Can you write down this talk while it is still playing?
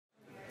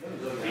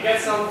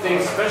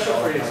something special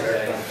for you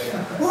today.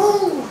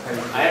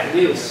 I have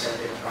Niels.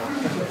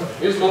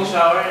 Niels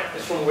Monshouwer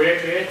is from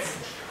WeirdBeard,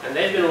 and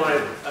they've been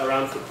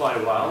around for quite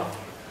a while.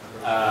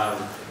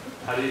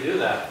 How do you do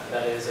that?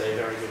 That is a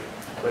very good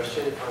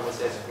question, if I must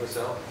say so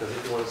myself, because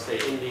if you want to stay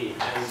indie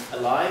and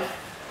alive,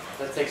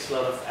 that takes a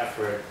lot of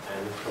effort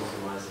and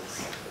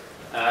compromises.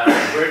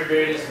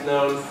 WeirdBeard is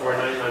known for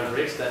 99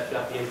 Bricks that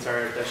got the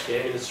entire Dutch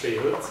game industry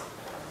hooked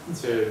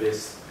to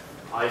this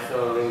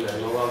iPhone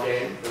and mobile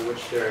game, in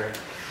which they're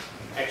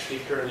actually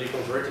currently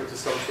converting to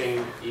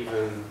something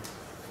even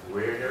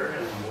weirder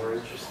and more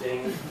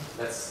interesting.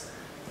 That's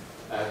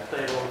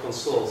playable on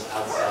consoles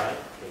outside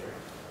here.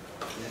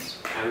 Yes.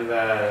 And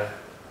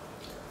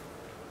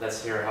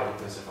let's hear how we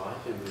can survive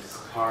in this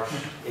harsh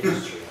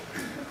industry.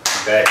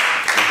 Okay,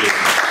 thank you.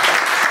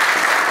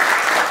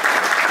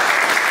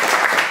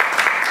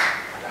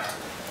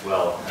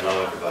 Well, hello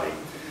everybody.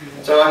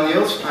 So I'm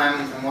Niels.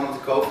 I'm one of the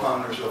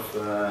co-founders of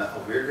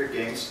WeirdBeard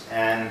Games,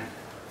 and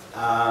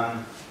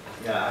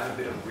yeah, I have a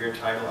bit of a weird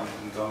title. I'm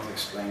going to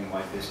explain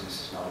why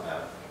business is not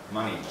about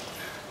money,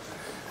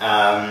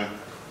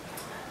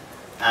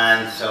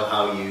 and so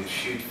how you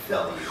should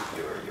value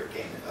your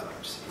game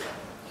development studio.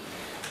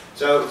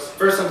 So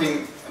first,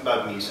 something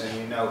about me, so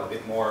you know a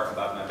bit more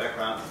about my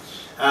background.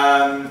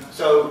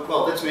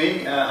 Well, that's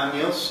me. I'm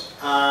Niels.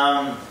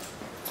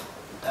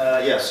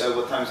 Yeah, so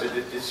what time is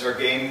it? This is our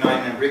game,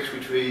 99 Bricks,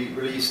 which we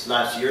released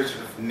last year,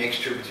 sort of a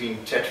mixture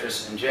between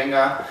Tetris and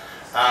Jenga.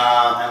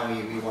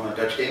 And we won a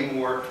Dutch Game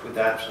Award with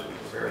that, so we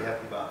were very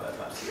happy about that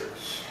last year.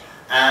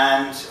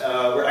 And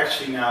we're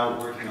actually now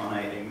working on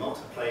a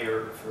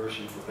multiplayer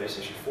version for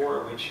PlayStation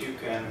 4, which you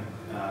can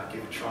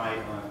give a try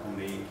on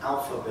the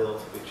alpha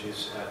build, which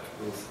is at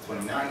booth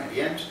 29 at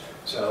the end.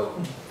 So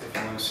if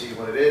you want to see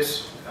what it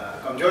is,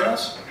 come join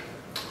us.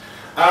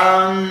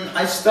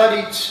 I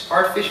studied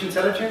artificial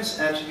intelligence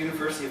at the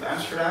University of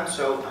Amsterdam,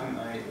 so I'm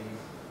a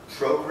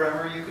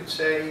programmer, you could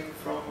say,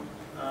 from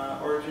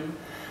origin.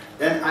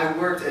 Then I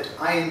worked at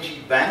ING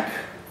Bank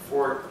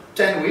for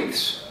 10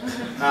 weeks.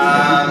 Then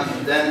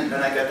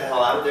I got the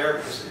hell out of there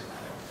because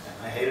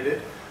I hated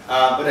it.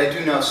 But I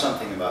do know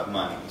something about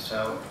money,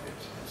 so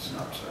it's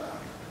not.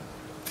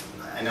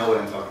 I know what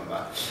I'm talking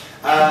about.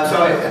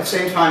 So at the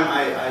same time,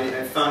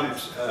 I founded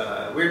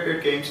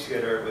WeirdBeard Games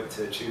together with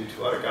two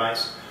other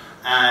guys.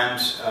 And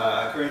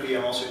currently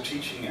I'm also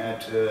teaching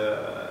at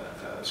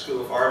School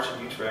of Arts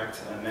in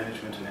Utrecht,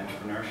 Management and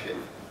Entrepreneurship.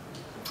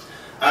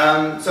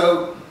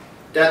 So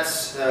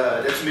that's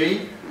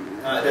me.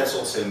 That's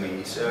also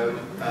me. So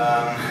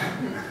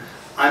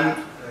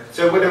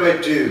so what do I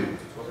do?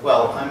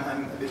 Well,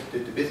 I'm the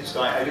business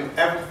guy. I do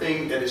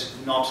everything that is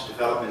not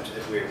development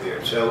at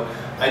WeirdBeard. So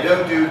I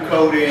don't do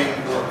coding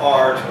or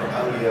art or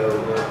audio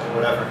or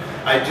whatever.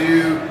 I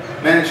do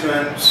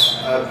management,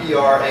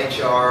 PR,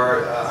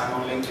 HR. I'm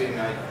on LinkedIn.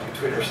 I do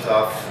Twitter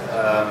stuff.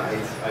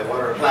 I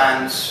water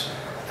plants,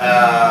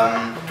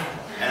 and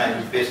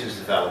I do business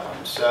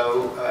development.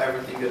 So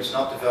everything that's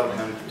not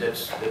development,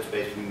 that's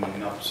basically me.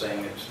 Not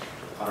saying that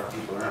other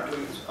people are not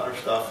doing other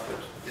stuff, but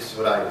this is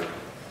what I do.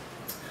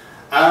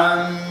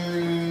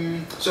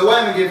 So why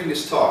am I giving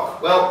this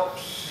talk? Well,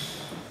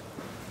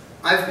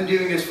 I've been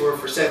doing this for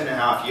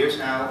 7.5 years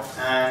now,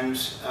 and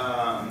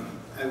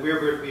at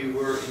WeirdBeard we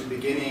were in the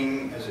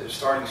beginning, as a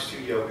starting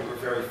studio, we were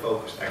very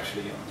focused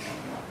actually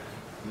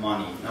on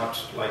money. Not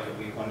like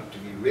we wanted to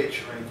be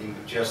rich or anything,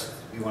 but just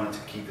we wanted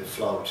to keep it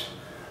afloat.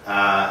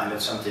 And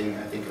that's something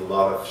I think a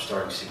lot of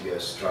starting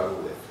studios struggle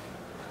with.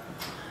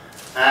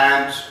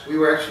 And we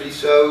were actually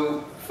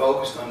so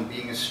focused on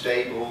being a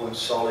stable and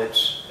solid,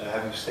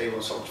 having a stable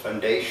and solid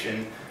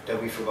foundation,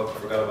 that we forgot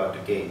about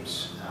the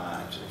games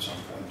at some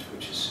point,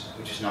 which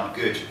is not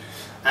good.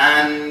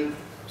 And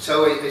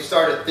so I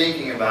started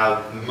thinking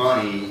about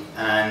money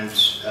and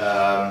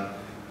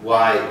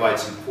why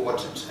it's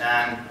important.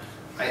 And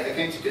I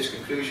came to this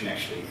conclusion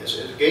actually. As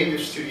a game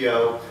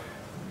studio,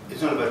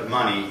 it's not about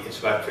money, it's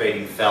about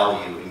creating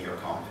value in your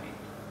company.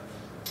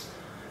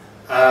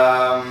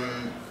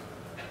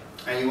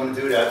 And you want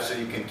to do that so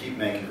you can keep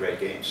making great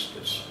games.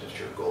 That's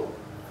your goal.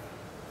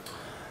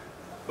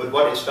 But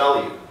what is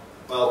value?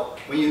 Well,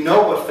 when you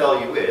know what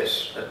value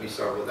is, let me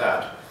start with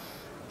that,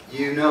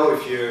 you know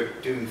if you're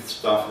doing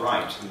stuff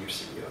right in your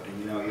studio, then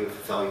you know you have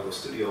a valuable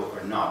studio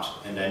or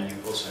not, and then you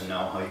also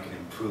know how you can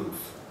improve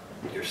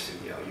your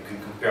studio. You can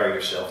compare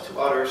yourself to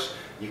others,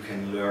 you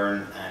can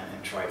learn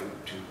and try to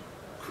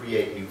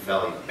create new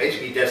value.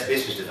 Basically, that's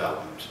business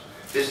development.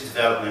 Business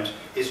development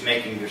is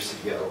making your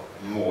studio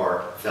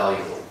more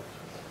valuable.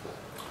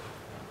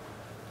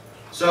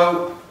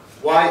 So,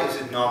 why is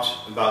it not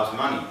about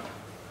money?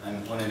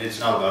 And when it is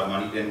not about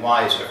money, then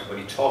why is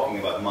everybody talking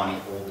about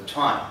money all the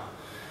time?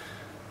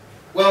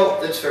 Well,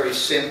 that's very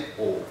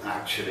simple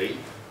actually.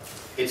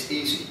 It's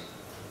easy.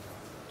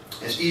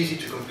 It's easy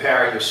to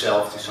compare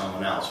yourself to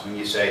someone else. When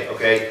you say,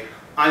 okay,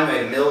 I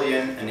made $1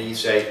 million, and then you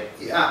say,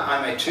 yeah, I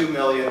made 2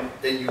 million,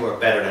 then you are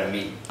better than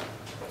me.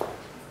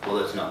 Well,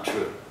 that's not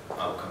true.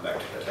 I will come back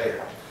to that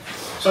later.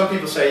 Some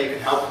people say you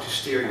can help to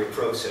steer your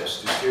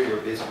process, to steer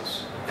your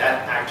business.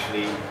 That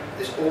actually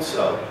is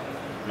also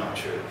not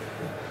true.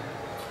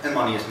 And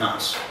money is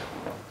nice.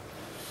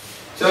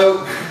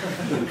 So,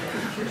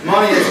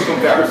 money is a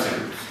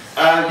comparison.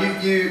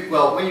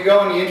 Well, when you go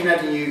on the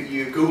internet and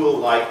you Google,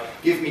 like,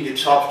 give me the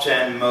top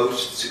 10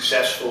 most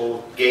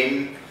successful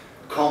game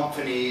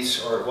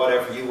companies or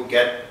whatever, you will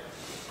get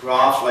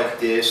graphs like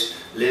this,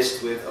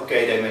 list with,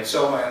 okay, they made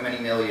so many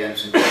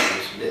millions and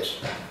this and this.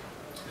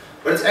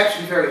 But it's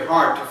actually very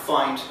hard to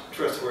find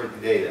trustworthy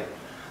data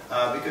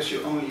because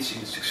you only see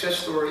the success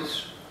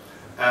stories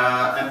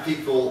and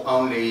people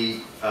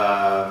only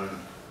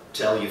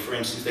tell you, for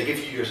instance, they give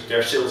you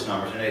their sales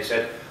numbers and they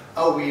said,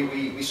 oh,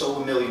 we sold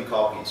 1 million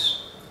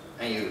copies.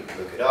 And you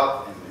look it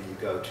up and you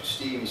go to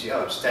Steam, you see,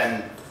 oh, it's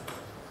 $10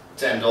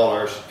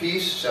 a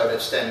piece, so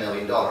that's $10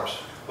 million.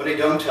 What they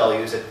don't tell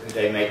you is that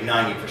they made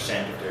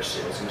 90% of their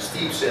sales in a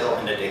Steam sale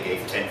and that they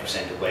gave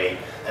 10% away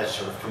as a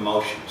sort of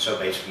promotion. So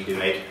basically they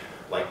made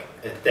like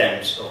a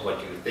tenth of what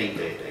you would think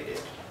they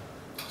did.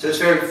 So it's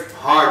very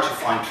hard to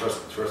find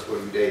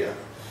trustworthy data.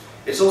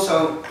 It's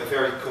also a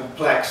very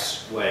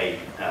complex way,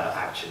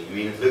 actually. I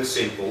mean, it looks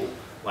simple,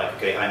 like,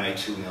 okay, I made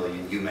 2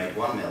 million, you made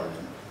 1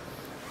 million.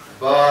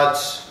 But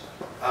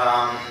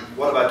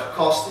what about the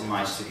cost in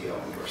my studio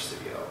and your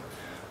studio?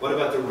 What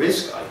about the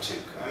risk I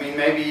took? I mean,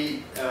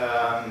 maybe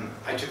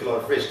I took a lot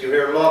of risk. You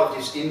hear a lot of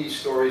these indie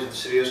stories of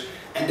studios,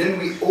 and then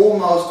we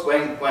almost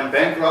went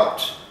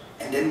bankrupt,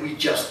 and then we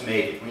just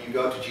made it. When you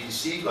go to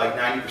GDC, like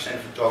 90%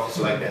 of the talk is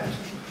like that.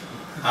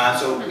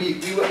 So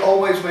we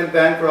always went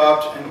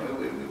bankrupt, and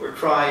we were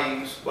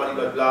crying, blah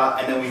blah blah,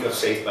 and then we got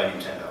saved by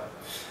Nintendo.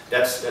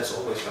 That's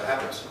always what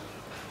happens.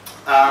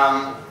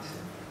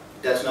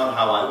 That's not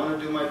how I want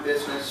to do my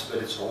business,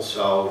 but it's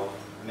also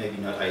maybe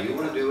not how you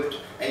want to do it,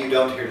 and you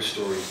don't hear the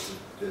stories of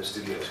the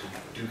studios who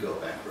do go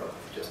bankrupt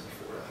just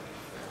before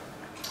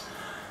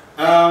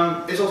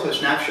that. It's also a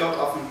snapshot.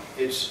 Often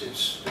it's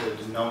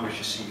the numbers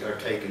you see are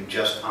taken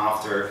just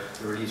after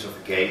the release of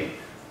a game.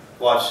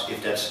 What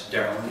if that's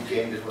their only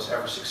game that was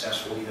ever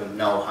successful? You don't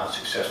know how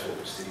successful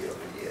the studio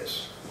really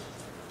is.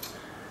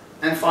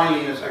 And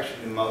finally, that's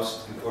actually the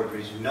most important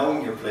reason,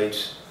 knowing your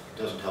place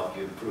doesn't help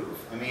you improve.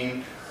 I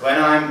mean, when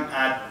I'm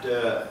at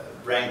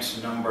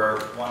ranked number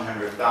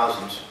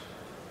 100,000,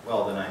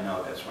 well, then I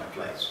know that's my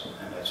place,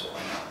 and that's all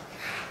I know.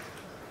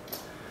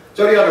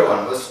 So the other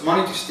one was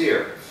money to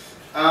steer.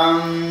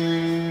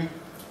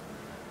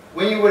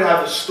 When you would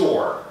have a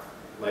store,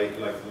 like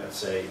let's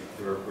say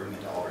you're working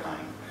at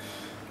Albertine,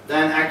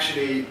 then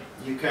actually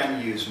you can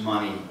use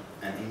money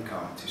and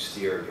income to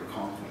steer your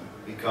company.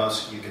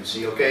 Because you can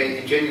see, okay,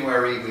 in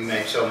January we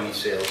made so many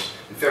sales,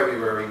 in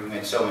February we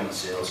made so many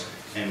sales,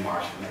 and in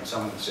March we made so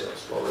many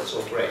sales. Well, that's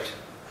all great.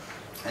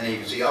 And then you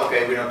can see,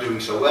 okay, we're not doing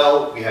so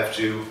well, we have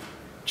to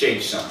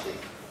change something.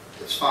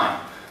 That's fine.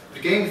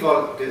 But the game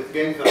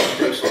development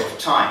takes a lot of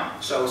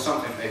time. So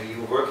sometimes maybe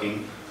you're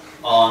working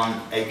on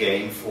a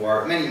game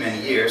for many,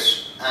 many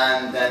years,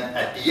 and then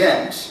at the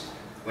end,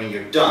 when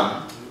you're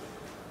done,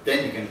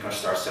 then you can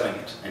start selling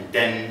it. And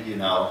then you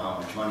know how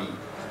much money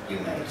you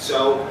made.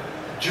 So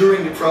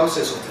during the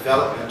process of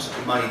development,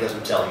 the money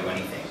doesn't tell you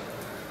anything.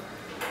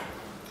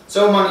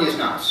 So money is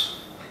nice.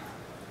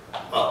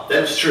 Well,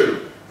 that's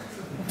true.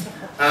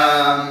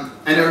 And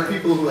there are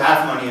people who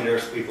have money and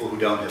there's people who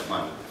don't have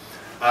money.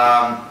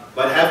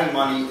 But having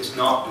money is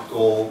not the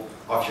goal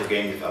of your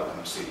game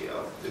development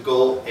studio. The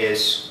goal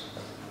is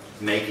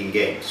making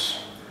games.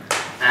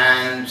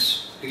 And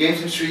the games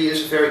industry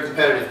is a very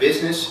competitive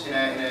business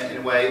in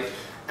a way.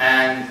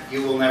 And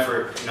you will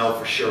never know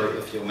for sure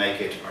if you'll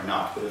make it or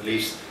not, but at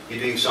least you're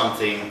doing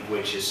something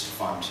which is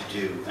fun to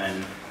do.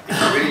 And if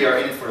you really are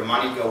in it for the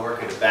money, go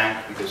work at a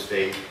bank because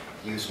they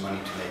use money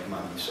to make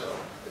money. So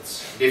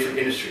it's a different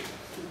industry.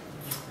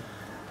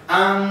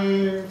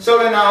 So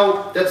then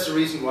now that's the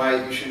reason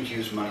why you shouldn't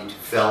use money to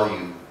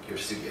value your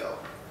studio.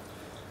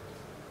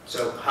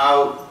 So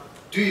how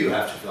do you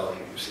have to value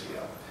your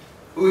studio?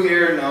 Who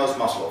here knows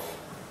Maslow?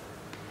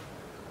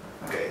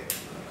 Okay,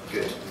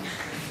 good.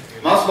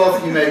 Maslow,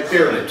 he made a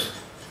pyramid,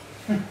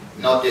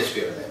 not this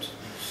pyramid.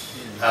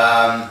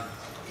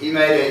 He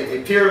made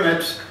a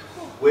pyramid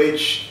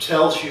which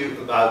tells you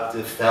about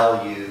the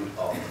value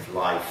of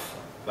life,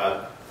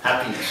 about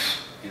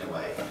happiness in a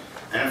way.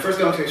 And I'm first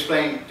going to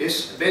explain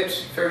this a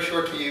bit, very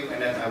short to you,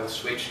 and then I will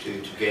switch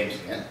to games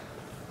again.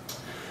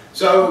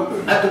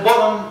 So at the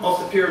bottom of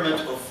the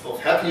pyramid of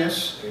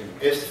happiness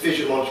is the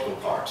physiological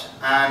part,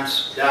 and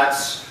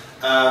that's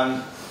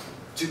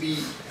to be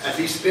at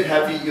least a bit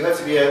happy, you have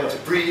to be able to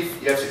breathe,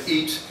 you have to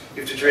eat,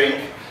 you have to drink.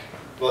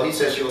 Well, he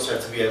says you also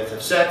have to be able to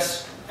have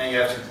sex, and you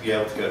have to be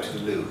able to go to the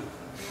loo.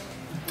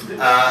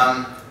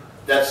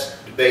 That's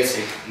the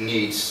basic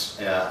needs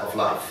of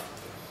life.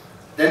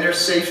 Then there's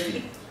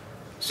safety.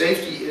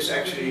 Safety is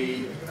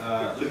actually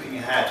looking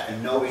ahead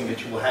and knowing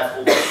that you will have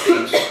all these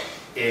things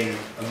in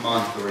a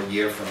month or a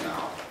year from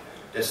now.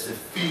 That's the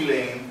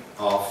feeling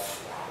of,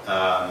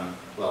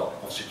 well,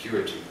 of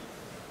security.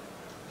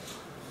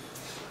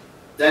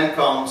 Then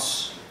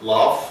comes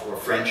love or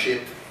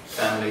friendship,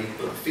 family,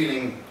 but the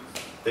feeling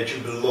that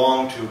you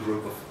belong to a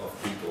group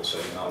of people, so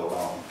you're not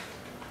alone.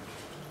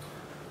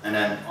 And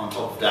then on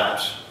top of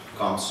that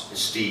comes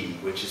esteem,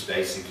 which is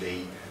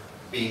basically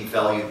being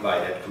valued by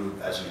that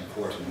group as an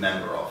important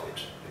member of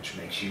it, which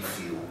makes you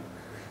feel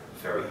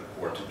very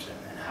important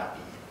and happy.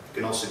 It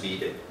can also be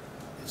that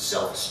it's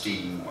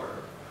self-esteem or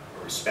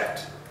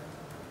respect.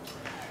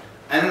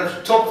 And at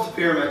the top of the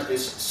pyramid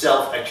is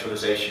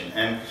self-actualization.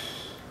 And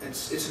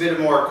it's a bit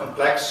more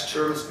complex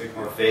term, it's a bit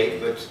more vague,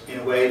 but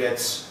in a way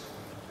that's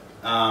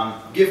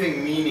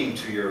giving meaning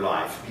to your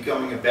life,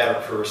 becoming a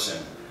better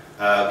person,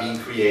 being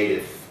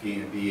creative,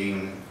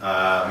 being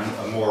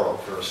a moral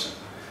person.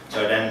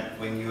 So then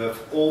when you have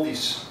all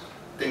these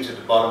things at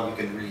the bottom, you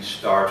can really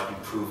start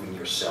improving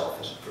yourself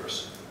as a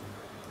person.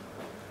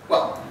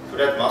 Well, for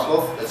that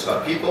Maslow, that's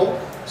about people.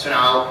 So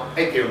now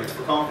a pyramid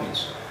for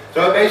companies.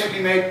 So I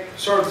basically made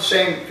sort of the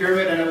same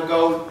pyramid, and I will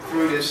go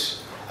through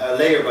this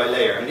layer by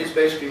layer. And this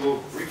basically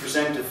will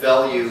represent the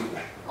value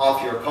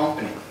of your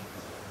company.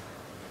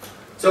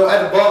 So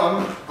at the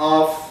bottom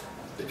of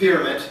the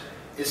pyramid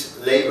is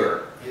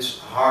labor, is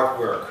hard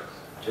work.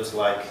 Just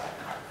like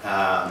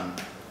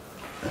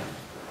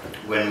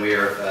when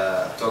we're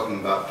talking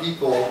about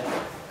people,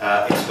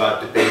 it's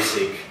about the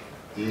basic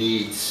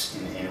needs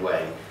in a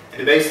way. And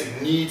the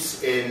basic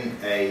needs in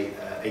a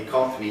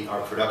company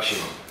are production,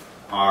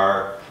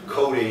 are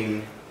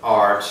coding,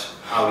 art,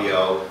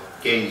 audio,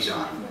 game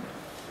design.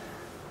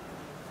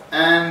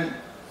 And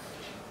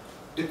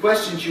the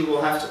questions you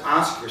will have to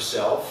ask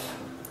yourself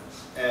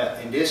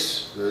in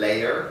this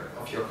layer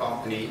of your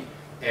company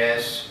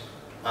is,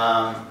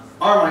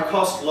 are my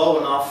costs low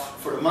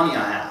enough for the money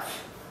I have?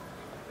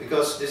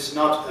 Because this is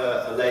not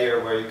a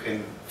layer where you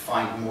can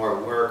find more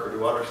work or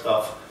do other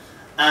stuff.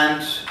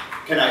 And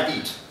can I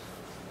eat?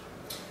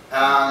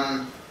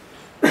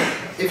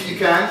 If you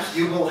can't,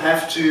 you will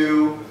have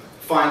to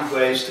find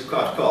ways to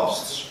cut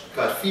costs,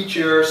 cut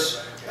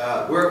features,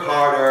 work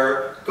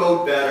harder,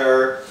 code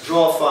better,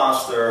 draw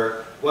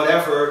faster,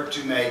 whatever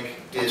to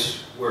make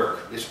this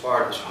work. This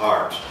part is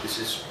hard. This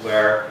is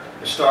where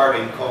a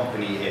starting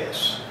company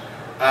is.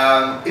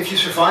 If you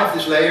survive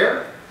this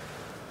layer,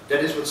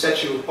 that is what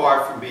sets you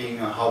apart from being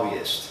a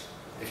hobbyist.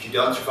 If you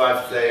don't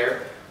survive this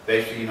layer,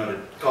 basically you're not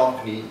a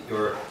company,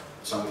 you're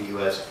somebody who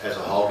has a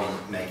hobby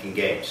making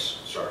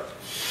games. Sorry.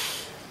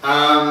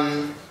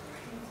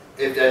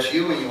 If that's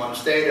you and you want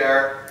to stay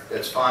there,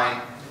 that's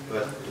fine,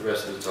 but the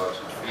rest of the talk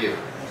is not for you.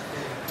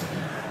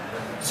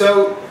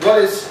 So what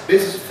is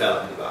business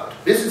development about?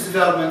 Business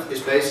development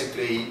is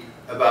basically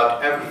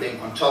about everything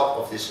on top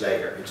of this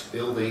layer. It's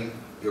building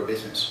your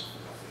business.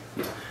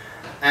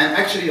 And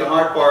actually the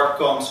hard part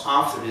comes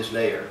after this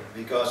layer,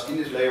 because in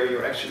this layer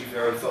you're actually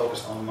very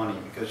focused on money,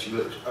 because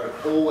you are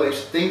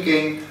always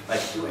thinking,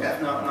 like, do I have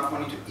enough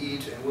money to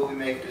eat, and will we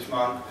make it this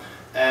month?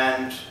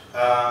 And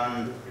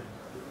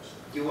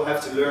you will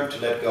have to learn to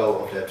let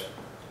go of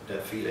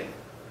that feeling.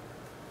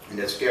 And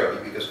that's scary,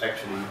 because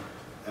actually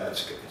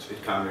it's a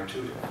bit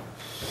counterintuitive.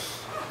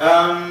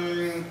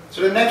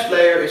 So the next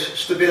layer is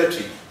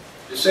stability.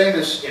 The same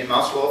as in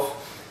Maslow,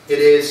 it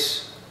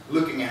is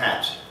looking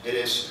ahead. It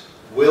is,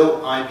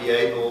 will I be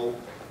able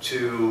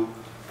to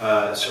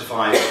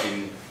survive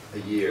in a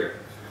year?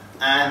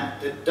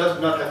 And it does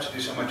not have to do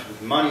so much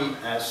with money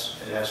as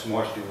it has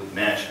more to do with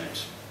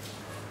management.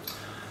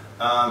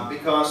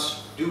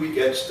 Because do we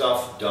get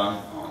stuff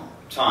done on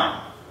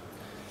time?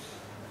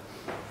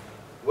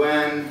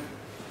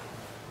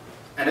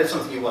 And that's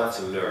something you will have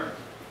to learn.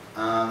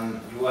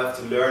 You will have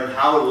to learn,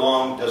 how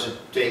long does it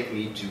take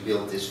me to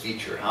build this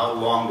feature? How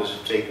long does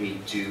it take me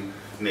to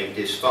make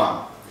this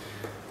fun?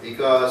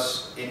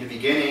 Because in the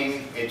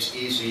beginning it's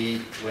easy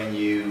when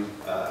you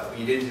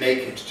didn't make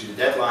it to the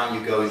deadline,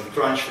 you go in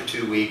crunch for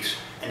 2 weeks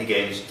and the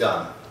game is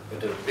done.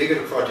 But the bigger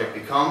the project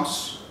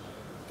becomes,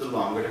 the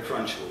longer the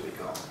crunch will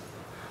become.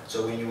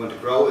 So when you want to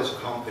grow as a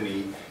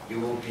company, you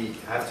will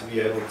have to be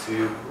able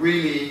to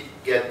really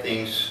get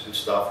things and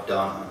stuff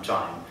done on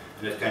time.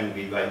 And that can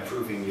be by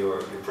improving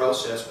your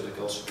process, but it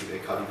can also be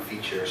by cutting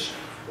features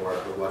or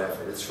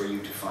whatever. It's for you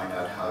to find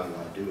out how you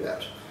want to do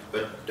that.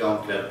 But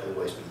don't let it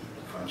always be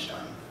crunch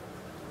time.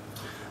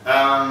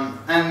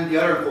 And the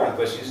other important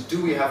question is,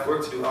 do we have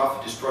work to do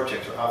after this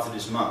project or after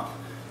this month?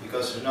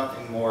 Because there's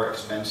nothing more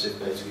expensive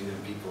basically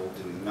than people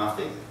doing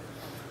nothing.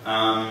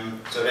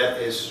 So that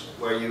is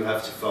where you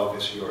have to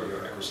focus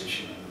your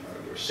acquisition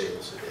and your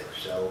sales a bit.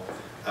 So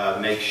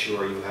make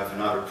sure you have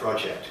another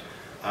project.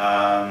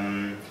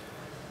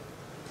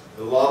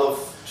 A lot of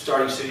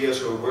starting studios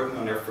who are working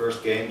on their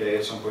first game, they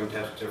at some point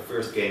have their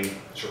first game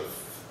sort of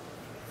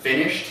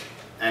finished,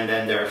 and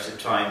then there's the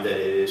time that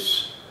it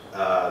is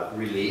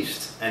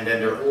released, and then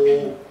they're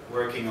all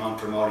working on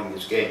promoting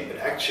this game. But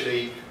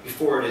actually,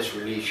 before it is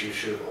released, you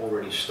should have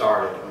already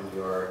started on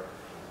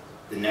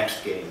the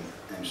next game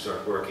and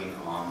start working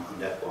on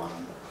that one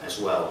as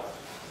well.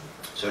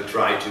 So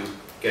try to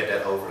get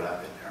that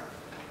overlap in there.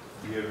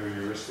 Do you have a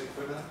heuristic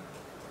for that?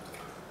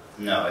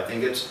 No, I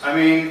think it's, I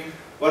mean,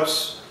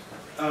 what's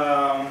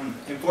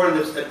important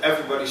is that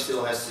everybody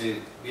still has to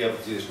be able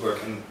to do this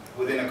work. And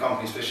within a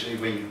company, especially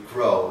when you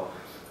grow,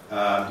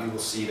 you will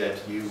see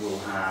that you will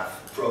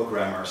have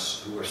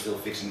programmers who are still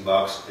fixing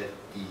bugs at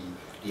the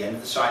the end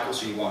of the cycle,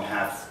 so you won't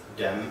have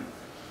them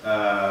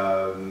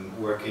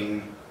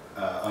working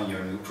on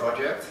your new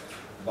project,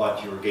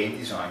 but your game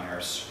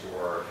designers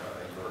or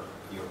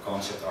your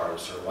concept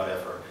artists or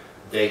whatever,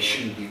 they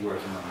shouldn't be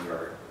working on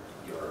your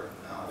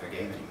other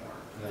game anymore.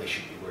 They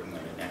should be working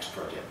on the next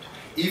project.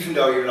 Even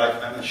though you're like,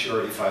 I'm not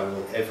sure if I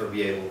will ever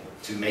be able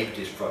to make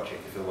this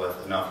project, if I will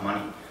have enough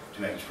money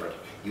to make this project.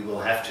 You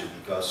will have to,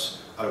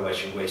 because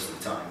otherwise you're wasting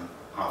time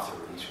after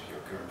release of your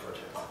current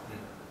project.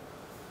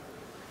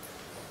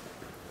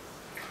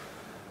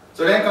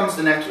 So then comes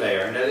the next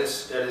layer, and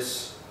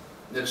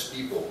that's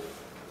people.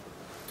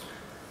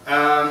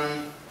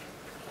 And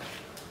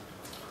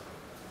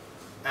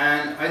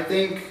I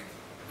think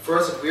for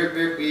us at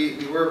WeirdBeard,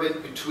 we were a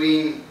bit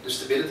between the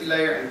stability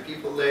layer and the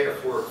people layer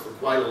for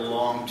quite a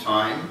long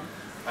time.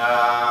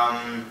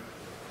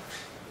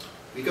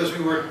 Because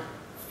we were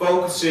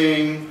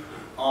focusing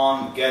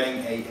on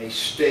getting a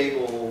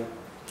stable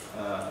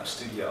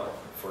studio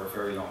for a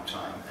very long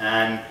time.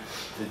 And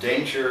the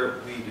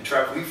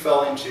trap we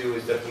fell into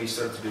is that we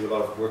started to do a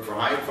lot of work for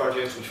hire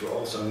projects, which were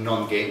also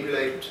non-game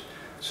related.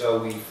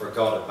 So we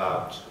forgot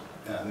about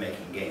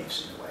making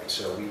games in a way.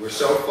 So we were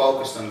so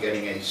focused on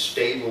getting a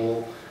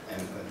stable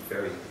and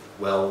very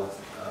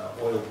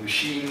well-oiled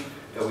machine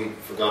that we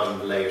forgot on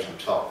the layers on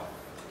top.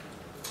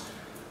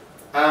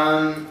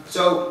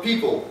 So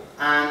people,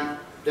 and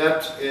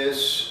that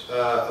is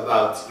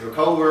about your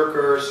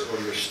co-workers or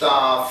your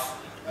staff,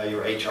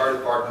 your HR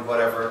department,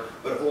 whatever,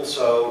 but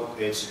also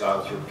it's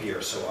about your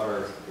peers, so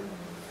other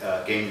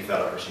game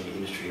developers in the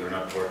industry who are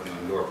not working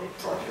on your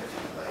project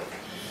in a way.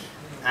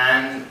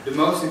 And the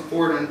most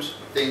important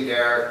thing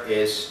there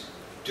is,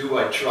 do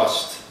I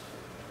trust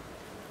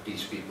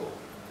these people?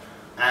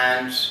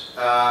 And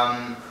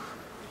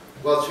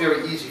well, it's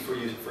very easy for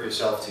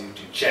yourself to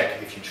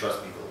check if you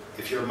trust people.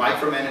 If you're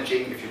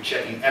micromanaging, if you're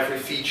checking every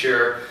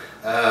feature,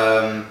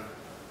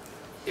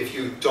 if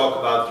you talk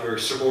about your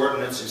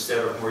subordinates instead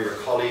of more your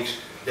colleagues,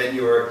 then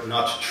you're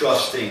not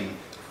trusting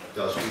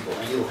those people.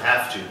 And you'll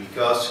have to,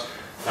 because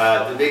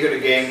the bigger the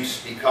games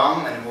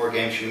become and the more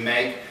games you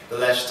make, the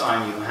less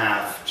time you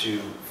have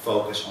to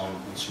focus on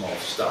small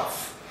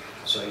stuff.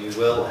 So you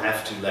will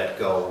have to let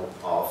go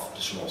of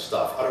the small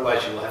stuff.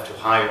 Otherwise you will have to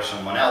hire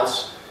someone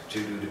else to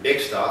do the big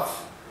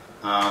stuff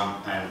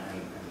and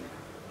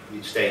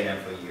you stay an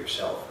employee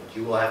yourself. But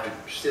you will have to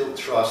still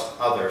trust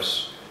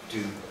others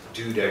to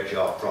do their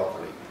job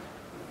properly.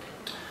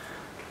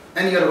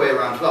 And the other way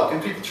around as well.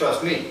 Can people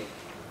trust me?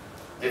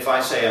 If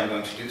I say I'm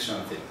going to do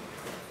something,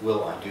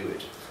 will I do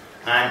it?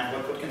 And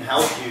what can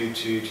help you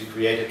to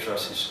create a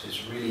trust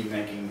is really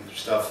making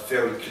stuff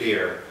very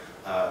clear,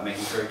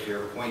 making very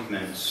clear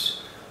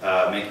appointments,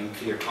 making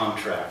clear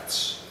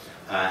contracts,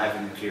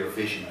 having a clear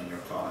vision on your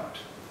product.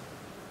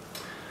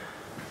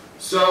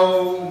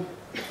 So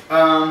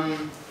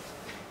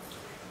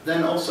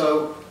then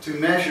also to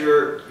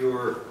measure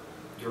your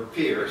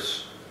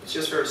peers, it's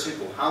just very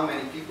simple. How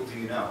many people do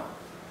you know?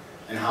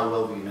 And how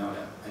well do you know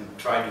them? And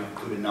try to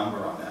put a number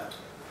on that.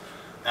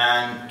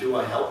 And do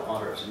I help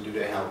others and do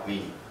they help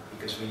me?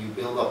 Because when you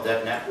build up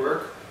that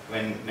network,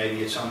 when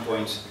maybe at some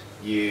point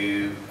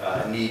you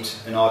need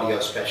an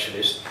audio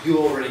specialist, you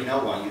already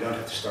know one, you don't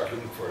have to start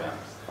looking for them.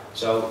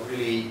 So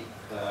really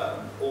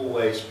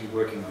always be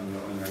working on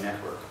your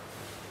network.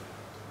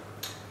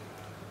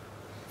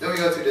 Then we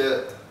go to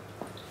the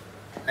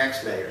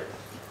next layer.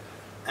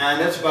 And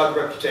that's about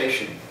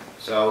reputation.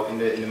 So in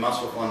the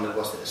Maslow one, that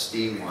was the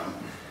esteem one.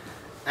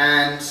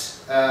 And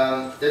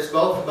that's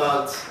both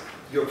about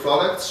your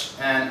products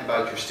and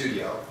about your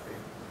studio.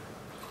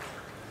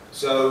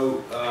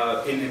 So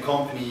in a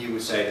company you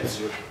would say that's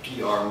your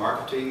PR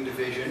marketing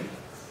division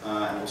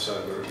and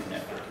also your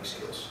networking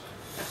skills.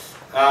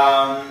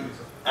 And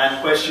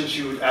questions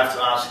you would have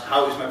to ask: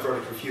 how is my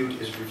product reviewed?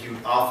 Is it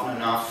reviewed often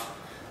enough?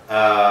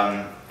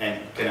 And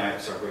can I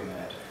start working on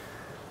it?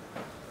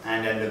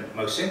 And then the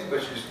most simple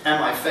question is,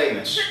 am I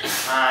famous?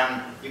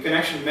 And you can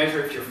actually measure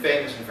if you're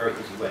famous in a very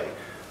easy way.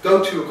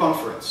 Go to a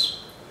conference.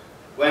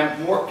 When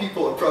more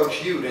people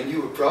approach you than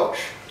you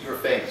approach, you're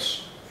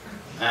famous.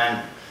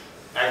 And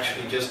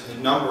actually just the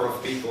number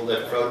of people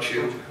that approach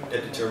you,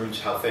 that determines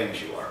how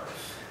famous you are.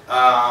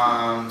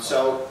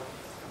 So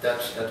that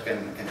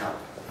can help.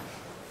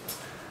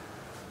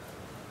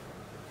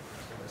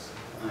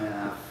 I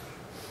have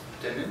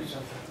 10 minutes.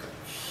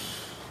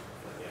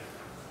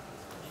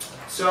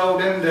 So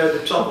then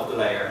the top of the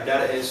layer, and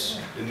that is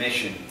the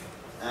mission.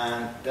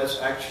 And that's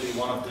actually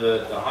one of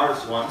the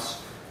hardest ones.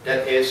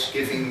 That is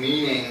giving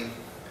meaning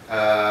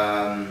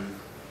to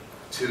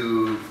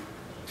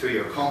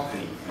your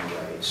company in a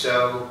way.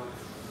 So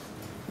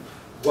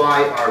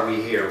why are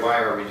we here?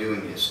 Why are we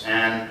doing this?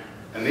 And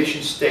a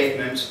mission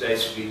statement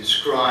basically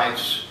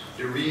describes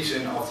the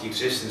reason of the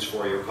existence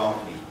for your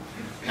company.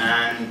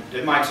 And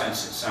that might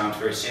sound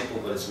very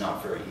simple, but it's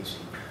not very easy.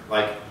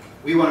 Like,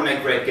 we want to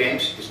make great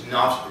games is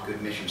not a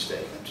good mission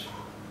statement.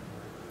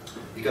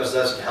 Because it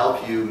doesn't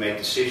help you make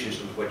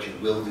decisions on what you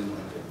will do and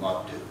will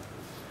not do.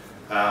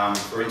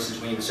 For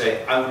instance, when you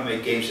say, I want to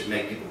make games that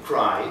make people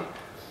cry,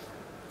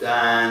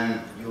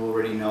 then you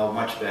already know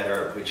much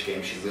better which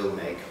games you will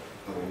make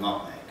and will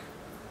not make.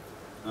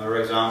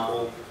 Another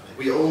example,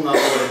 we all know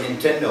what a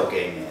Nintendo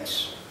game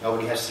is.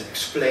 Nobody has to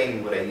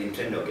explain what a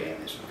Nintendo game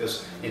is,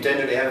 because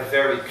Nintendo, they have a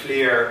very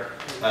clear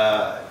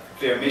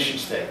mission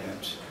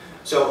statement.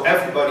 So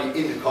everybody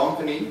in the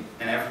company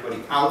and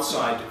everybody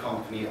outside the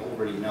company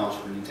already knows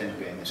what a Nintendo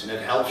game is, and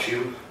it helps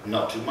you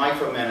not to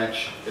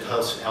micromanage. It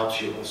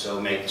helps you also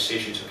make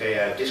decisions. Okay,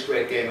 I have this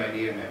great game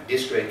idea and I have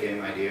this great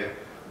game idea.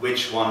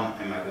 Which one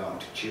am I going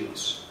to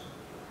choose?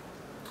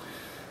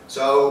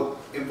 So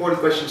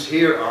important questions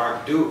here are: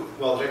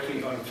 well, there's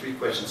actually only 3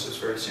 questions. So it's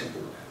very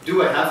simple.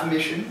 Do I have a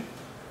mission?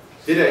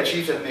 Did I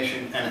achieve that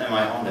mission? And am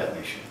I on that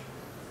mission?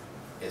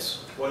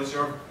 Yes. What is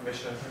your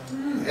mission?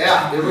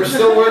 Yeah, we're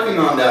still working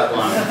on that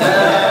one.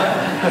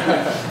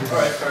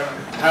 Alright, fair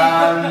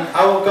enough.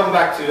 I will come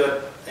back to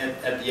that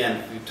at the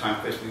end of the time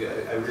question.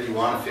 I really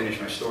want to finish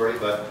my story,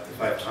 but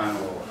if I have time,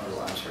 I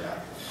will answer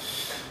that.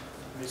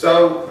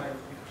 So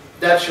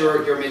that's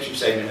your mission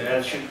statement, and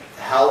that should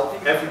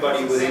help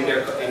everybody within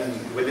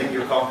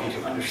your company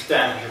to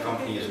understand what your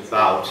company is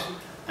about,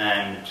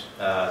 and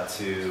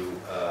to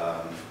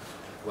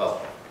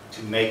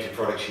make the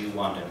products you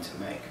want them to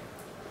make.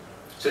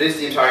 So this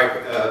is the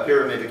entire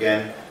pyramid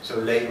again. So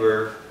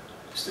labor,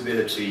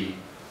 stability,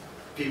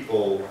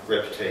 people,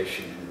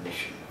 reputation, and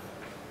mission.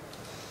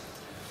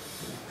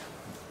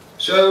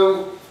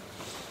 So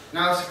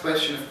now it's the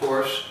question, of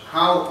course,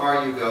 how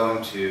are you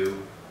going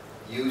to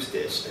use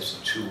this as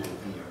a tool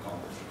in your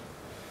company?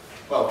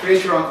 Well,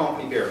 create your own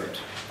company pyramid.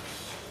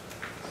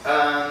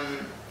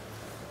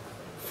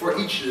 For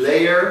each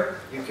layer,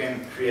 you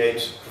can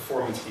create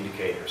performance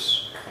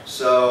indicators.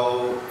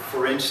 So,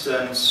 for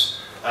instance,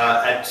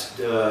 at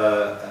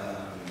the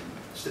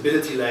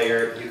stability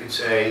layer, you could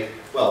say,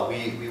 well,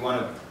 we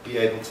want to be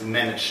able to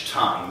manage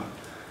time.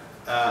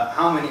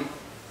 How many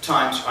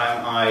times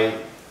am I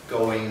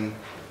going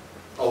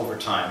over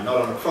time?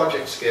 Not on a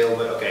project scale,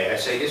 but okay, I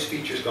say this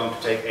feature is going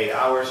to take 8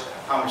 hours.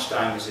 How much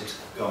time is it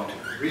going to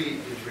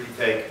really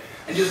take?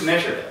 And just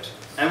measure that.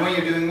 And when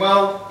you're doing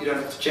well, you don't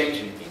have to change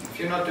anything. If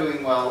you're not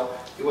doing well,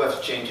 you will have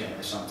to change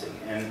something.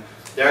 And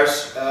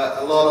there's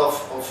a lot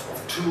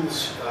of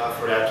tools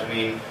for that. I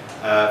mean,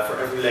 for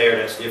every layer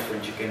that's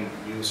different, you can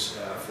use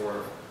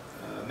for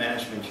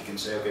management. You can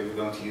say, okay, we're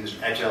going to use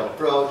an agile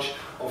approach,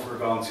 or we're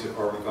going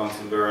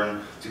to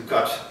learn to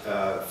cut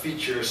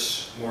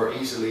features more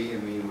easily. I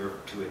mean, we're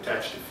to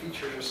attach to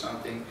features or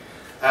something.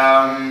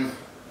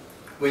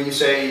 When you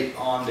say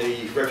on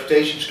the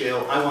reputation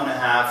scale, I want to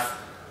have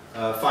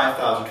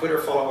 5,000 Twitter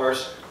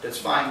followers, that's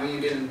fine. When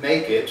you didn't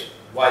make it,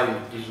 why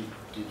did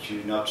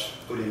you not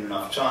put in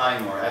enough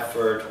time or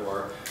effort,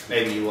 or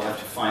maybe you will have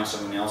to find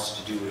someone else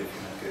to do it if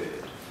you're not good at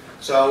it.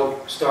 So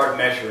start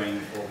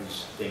measuring all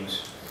these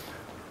things.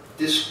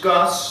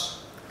 Discuss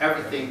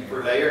everything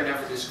per layer.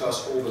 Never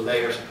discuss all the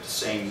layers at the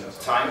same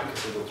time,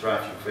 because it will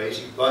drive you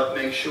crazy, but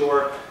make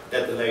sure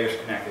that the layers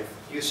are connected.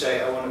 You say,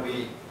 I want to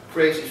be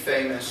crazy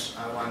famous,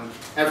 I want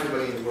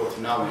everybody in the world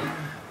to know me.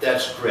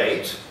 That's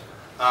great,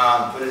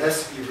 but it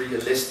has to be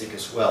realistic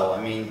as well. I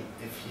mean,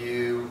 if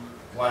you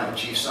want to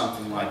achieve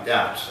something like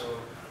that,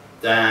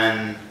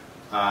 then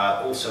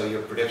also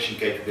your production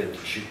capability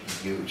should be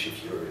huge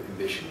if your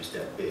ambition is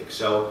that big.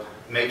 So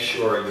make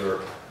sure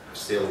you're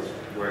still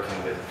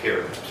working with a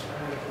pyramid.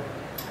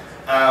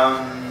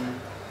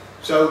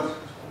 So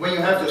when you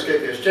have those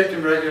KPIs, check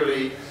them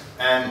regularly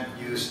and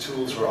use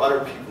tools or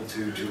other people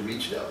to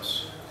reach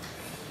those.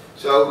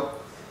 So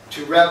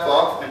to wrap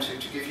up and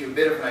to give you a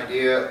bit of an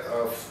idea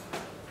of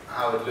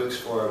how it looks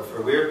for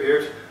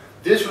WeirdBeard,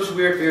 this was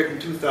WeirdBeard in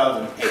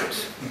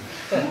 2008.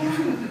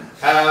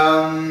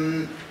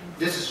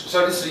 This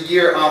is a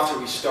year after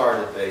we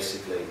started,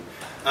 basically.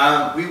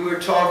 We were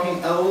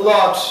talking a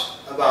lot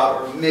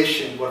about our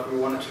mission, what we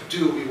wanted to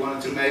do. We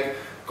wanted to make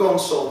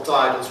console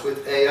titles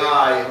with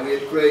AI, and we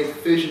had great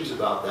visions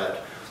about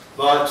that.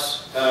 But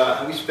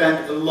and we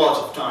spent a lot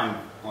of time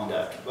on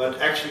that.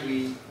 But actually,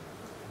 we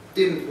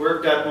didn't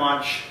work that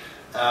much.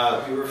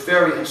 We were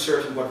very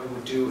uncertain what we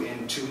would do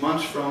in 2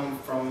 months from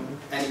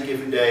any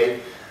given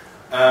day.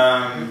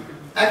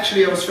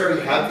 Actually, I was very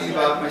happy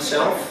about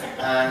myself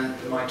and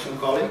my 2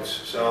 colleagues,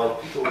 so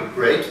people were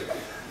great.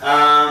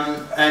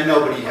 And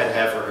nobody had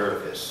ever heard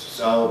of this.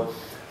 So,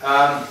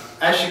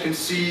 as you can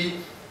see,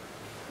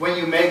 when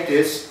you make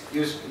this,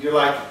 you're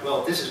like,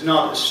 well, this is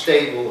not a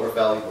stable or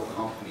valuable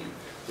company.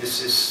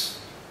 This is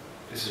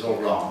all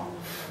wrong.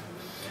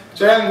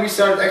 So then we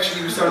started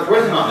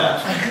working on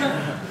that.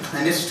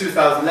 And this is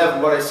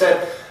 2011, what I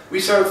said. We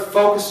started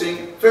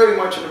focusing very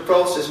much on the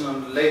process and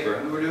on the labor,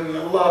 and we were doing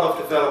a lot of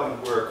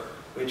development work,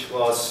 which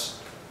was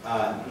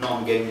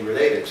non-gaming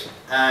related.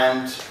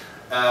 And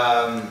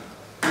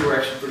we were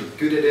actually pretty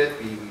good at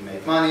it. We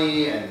made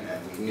money, and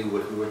we knew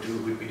what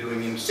we'd be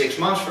doing in 6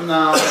 months from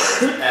now.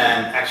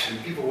 And actually,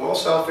 people were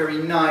also very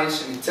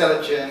nice and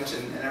intelligent,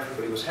 and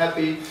everybody was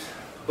happy.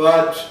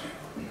 But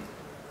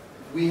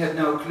we had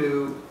no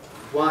clue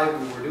why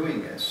we were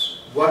doing this,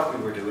 what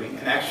we were doing,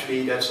 and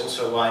actually that's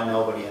also why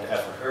nobody had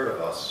ever heard of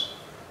us.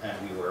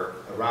 and we were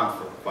around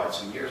for quite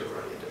some years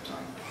already at that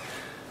time.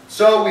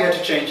 So we had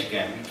to change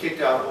again. We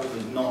kicked out all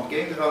the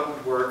non-game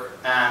development work,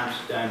 and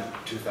then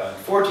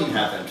 2014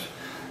 happened.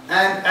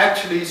 And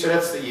actually, so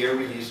that's the year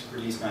we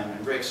released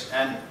 99 Bricks,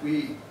 and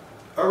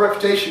our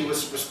reputation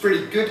was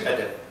pretty good at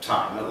that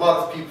time. A lot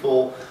of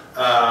people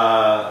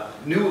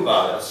knew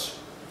about us,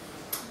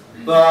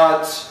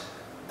 but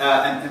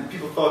and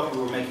people thought we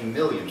were making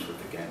millions with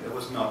the game. That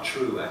was not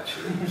true,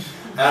 actually.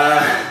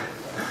 I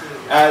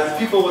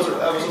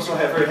was also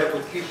very happy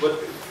with people, but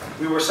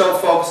we were so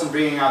focused on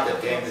bringing out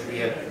that game that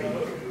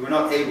we were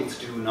not able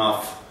to do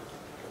enough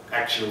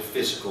actual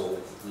physical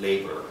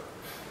labor.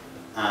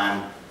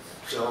 And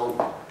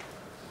so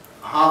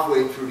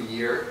halfway through the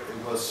year,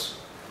 it was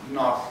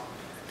not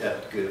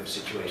that good of a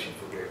situation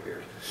for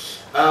WeirdBeard.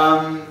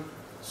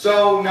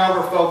 So now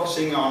we're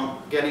focusing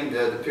on getting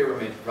the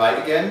pyramid right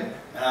again,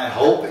 and I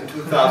hope in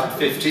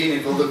 2015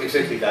 it will look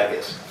exactly like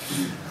this.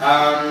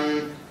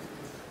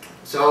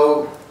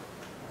 So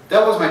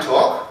that was my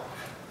talk.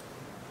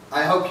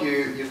 I hope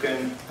you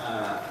can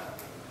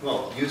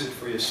well, use it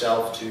for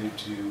yourself to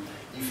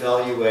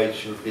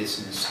evaluate your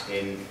business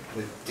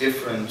with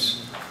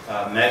different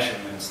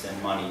measurements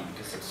than money,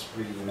 because it's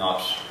really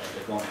not,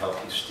 it won't help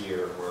you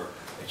steer or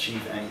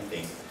achieve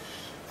anything.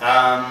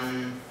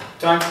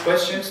 Time for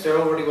questions. There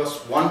already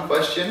was one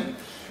question.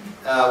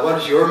 What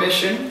is your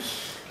mission?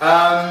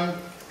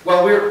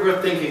 Well,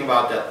 we're thinking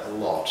about that a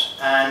lot,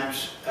 and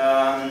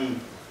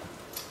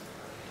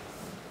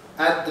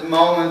at the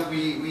moment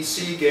we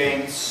see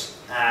games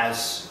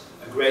as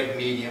a great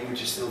medium,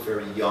 which is still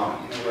very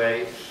young in a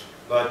way,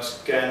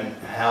 but can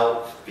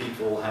help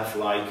people have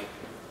like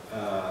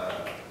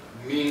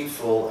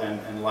meaningful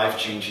and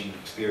life-changing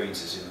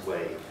experiences in a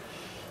way.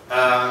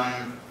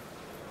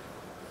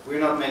 We're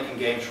not making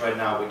games right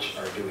now which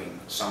are doing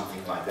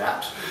something like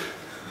that.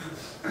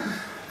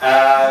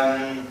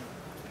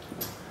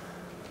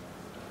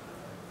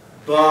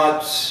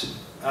 But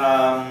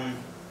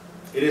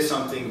it is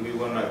something we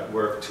want to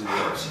work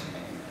towards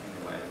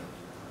in a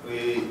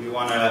way. We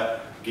want to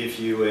give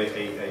you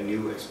a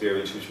new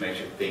experience which makes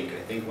you think.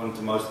 I think one of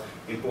the most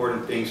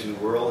important things in the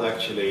world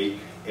actually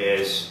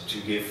is to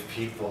give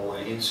people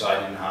an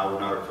insight in how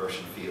another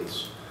person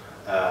feels,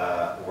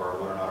 or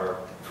what another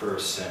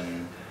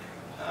person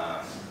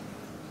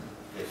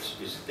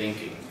is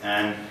thinking,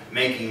 and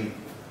making.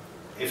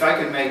 If I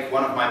can make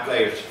one of my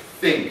players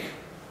think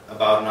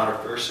about another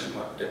person,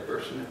 what that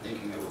person is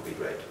thinking, that would be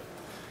great.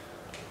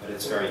 But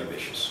it's very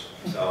ambitious,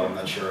 so I'm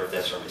not sure if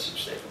that's our mission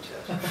statement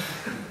yet.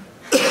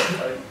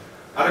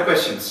 Other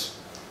questions?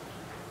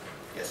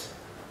 Yes.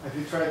 Have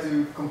you tried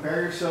to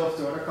compare yourself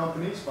to other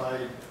companies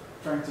by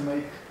trying to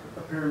make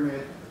a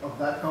pyramid of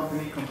that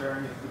company,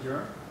 comparing it with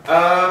your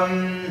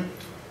own?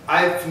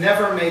 I've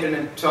never made an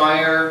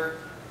entire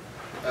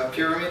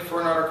pyramid for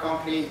another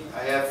company.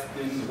 I have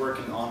been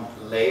working on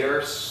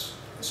layers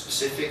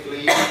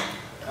specifically,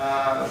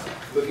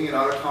 looking at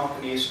other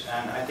companies,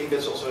 and I think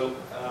that's also,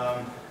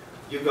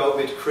 you go a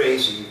bit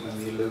crazy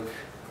when you look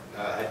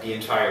at the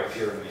entire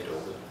pyramid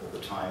all the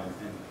time,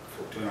 and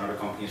to another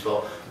company as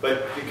well.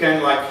 But you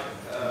can like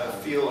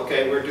feel,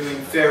 okay, we're doing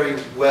very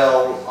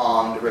well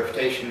on the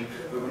reputation,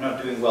 but we're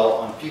not doing well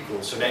on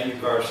people. So then you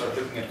start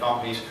looking at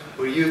companies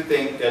where you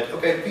think that,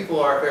 okay, the people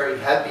are very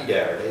happy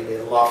there, they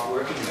love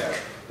working there.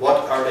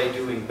 What are they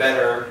doing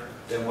better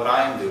than what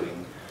I'm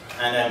doing?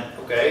 And then,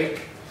 okay,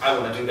 I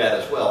want to do that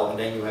as well. And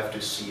then you have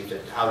to see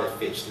how that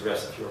fits the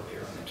rest of your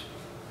pyramid.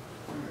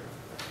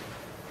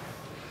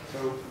 So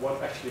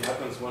what actually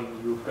happens when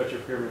you've got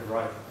your pyramid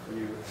right? When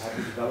you have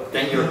to develop it?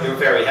 Then you're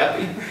very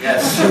happy.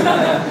 Yes.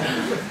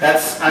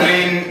 That's, I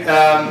mean,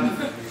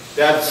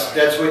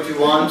 that's what you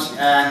want,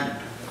 and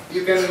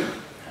you can.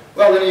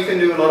 Well, then you can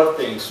do a lot of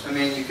things. I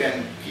mean, you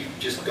can keep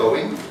just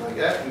going like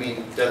that. I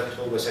mean, that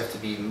always have to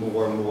be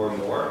more and more and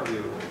more.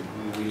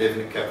 We live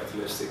in a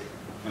capitalistic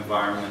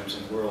environment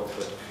and world,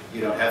 but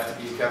you don't have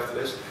to be a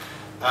capitalist.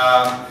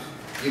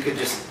 You could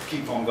just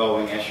keep on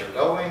going as you're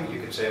going.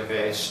 You could say,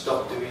 okay, I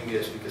stop doing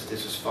this because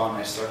this is fun,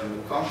 I start a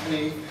new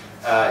company.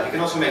 You can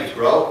also make it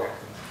grow.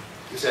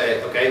 You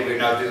say, okay, we're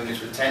now doing this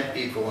with 10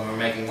 people and we're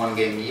making one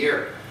game a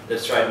year.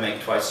 Let's try to make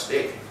it twice as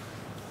big.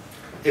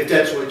 If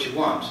that's what you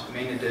want. I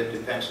mean, it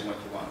depends on what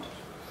you want.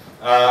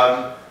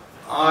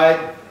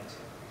 I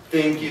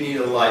think you need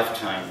a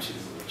lifetime to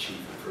achieve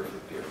a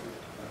perfect pyramid.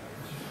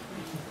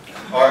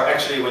 Or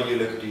actually, when you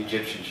look at the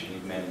Egyptians, you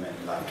need many, many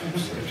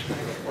lifetimes to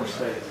achieve. Or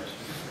slaves.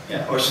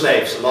 Yeah, or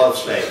slaves, a lot of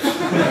slaves.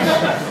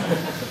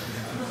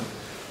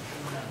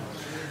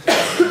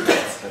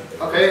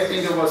 Okay, I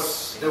think that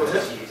was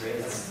it.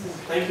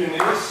 Thank you,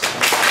 Niels.